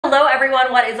Hello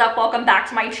everyone, what is up? Welcome back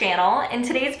to my channel. In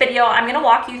today's video, I'm going to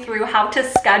walk you through how to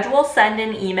schedule send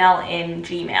an email in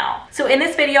Gmail. So in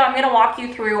this video, I'm going to walk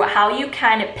you through how you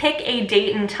can pick a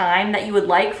date and time that you would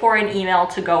like for an email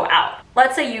to go out.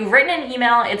 Let's say you've written an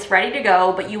email, it's ready to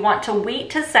go, but you want to wait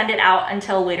to send it out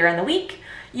until later in the week.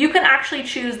 You can actually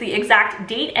choose the exact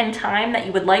date and time that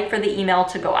you would like for the email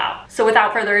to go out. So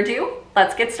without further ado,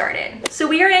 let's get started. So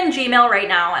we are in Gmail right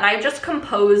now, and I've just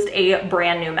composed a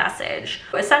brand new message.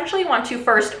 Essentially, you want to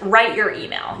first write your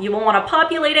email. You will want to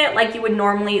populate it like you would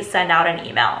normally send out an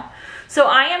email. So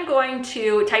I am going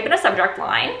to type in a subject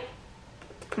line,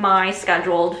 my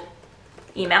scheduled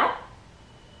email.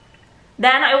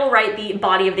 Then I will write the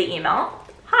body of the email.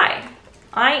 Hi,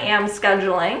 I am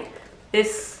scheduling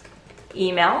this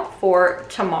email for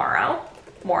tomorrow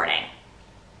morning.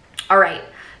 All right,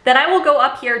 then I will go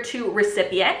up here to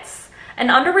recipients,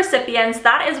 and under recipients,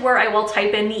 that is where I will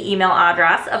type in the email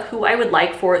address of who I would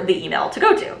like for the email to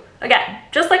go to. Again,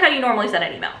 just like how you normally send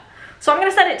an email. So I'm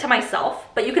gonna send it to myself,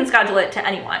 but you can schedule it to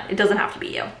anyone. It doesn't have to be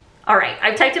you. All right,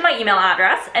 I've typed in my email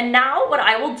address, and now what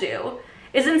I will do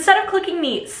is instead of clicking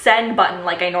the send button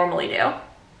like I normally do,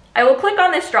 I will click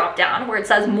on this drop down where it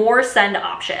says more send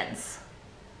options.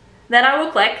 Then I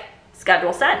will click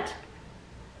schedule send.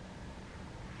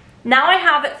 Now I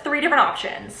have three different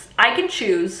options. I can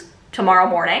choose tomorrow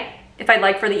morning, if I'd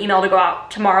like for the email to go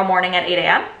out tomorrow morning at 8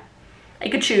 a.m. I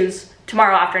could choose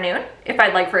tomorrow afternoon, if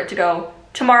I'd like for it to go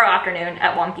tomorrow afternoon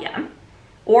at 1 p.m.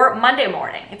 Or Monday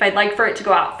morning, if I'd like for it to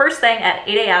go out first thing at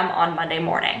 8 a.m. on Monday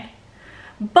morning.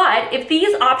 But if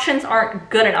these options aren't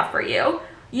good enough for you,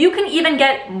 you can even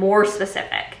get more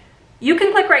specific. You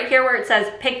can click right here where it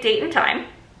says pick date and time,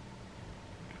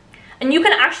 and you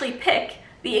can actually pick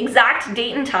the exact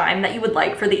date and time that you would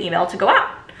like for the email to go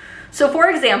out. So for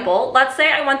example, let's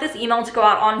say I want this email to go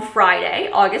out on Friday,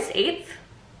 August 8th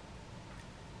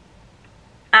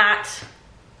at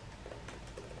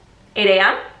 8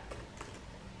 a.m.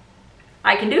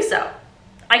 I can do so.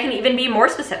 I can even be more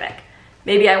specific.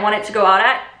 Maybe I want it to go out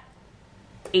at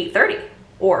 8:30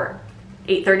 or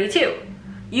 8:32.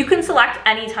 You can select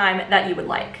any time that you would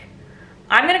like.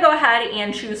 I'm gonna go ahead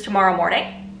and choose tomorrow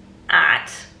morning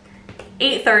at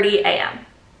 8:30 a.m.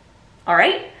 All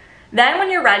right, then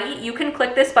when you're ready, you can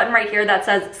click this button right here that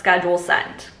says schedule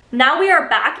send. Now we are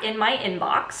back in my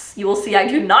inbox. You will see I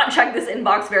do not check this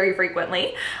inbox very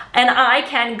frequently, and I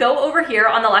can go over here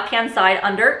on the left-hand side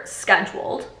under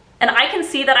scheduled, and I can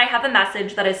see that I have a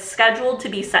message that is scheduled to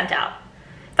be sent out.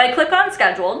 If I click on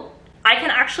scheduled, I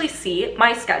can actually see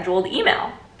my scheduled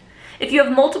email. If you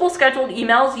have multiple scheduled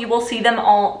emails, you will see them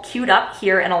all queued up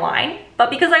here in a line, but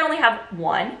because I only have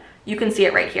one, you can see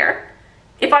it right here.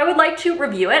 If I would like to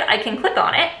review it, I can click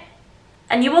on it,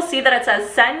 and you will see that it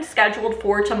says send scheduled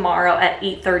for tomorrow at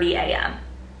 8:30 a.m.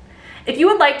 If you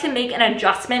would like to make an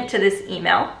adjustment to this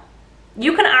email,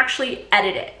 you can actually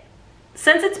edit it.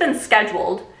 Since it's been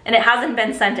scheduled and it hasn't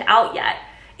been sent out yet,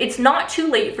 it's not too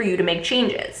late for you to make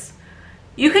changes.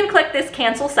 You can click this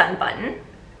cancel send button,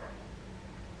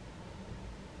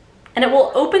 and it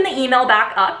will open the email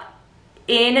back up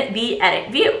in the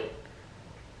edit view.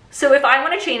 So if I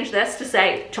want to change this to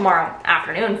say tomorrow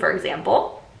afternoon, for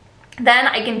example, then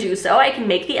I can do so. I can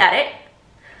make the edit.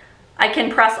 I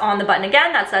can press on the button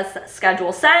again that says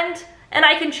schedule send, and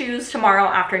I can choose tomorrow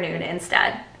afternoon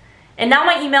instead. And now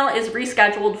my email is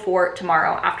rescheduled for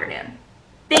tomorrow afternoon.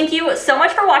 Thank you so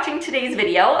much for watching today's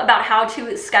video about how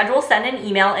to schedule send an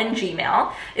email in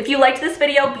Gmail. If you liked this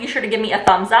video, be sure to give me a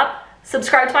thumbs up.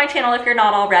 Subscribe to my channel if you're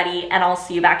not already, and I'll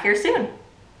see you back here soon.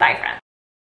 Bye, friends.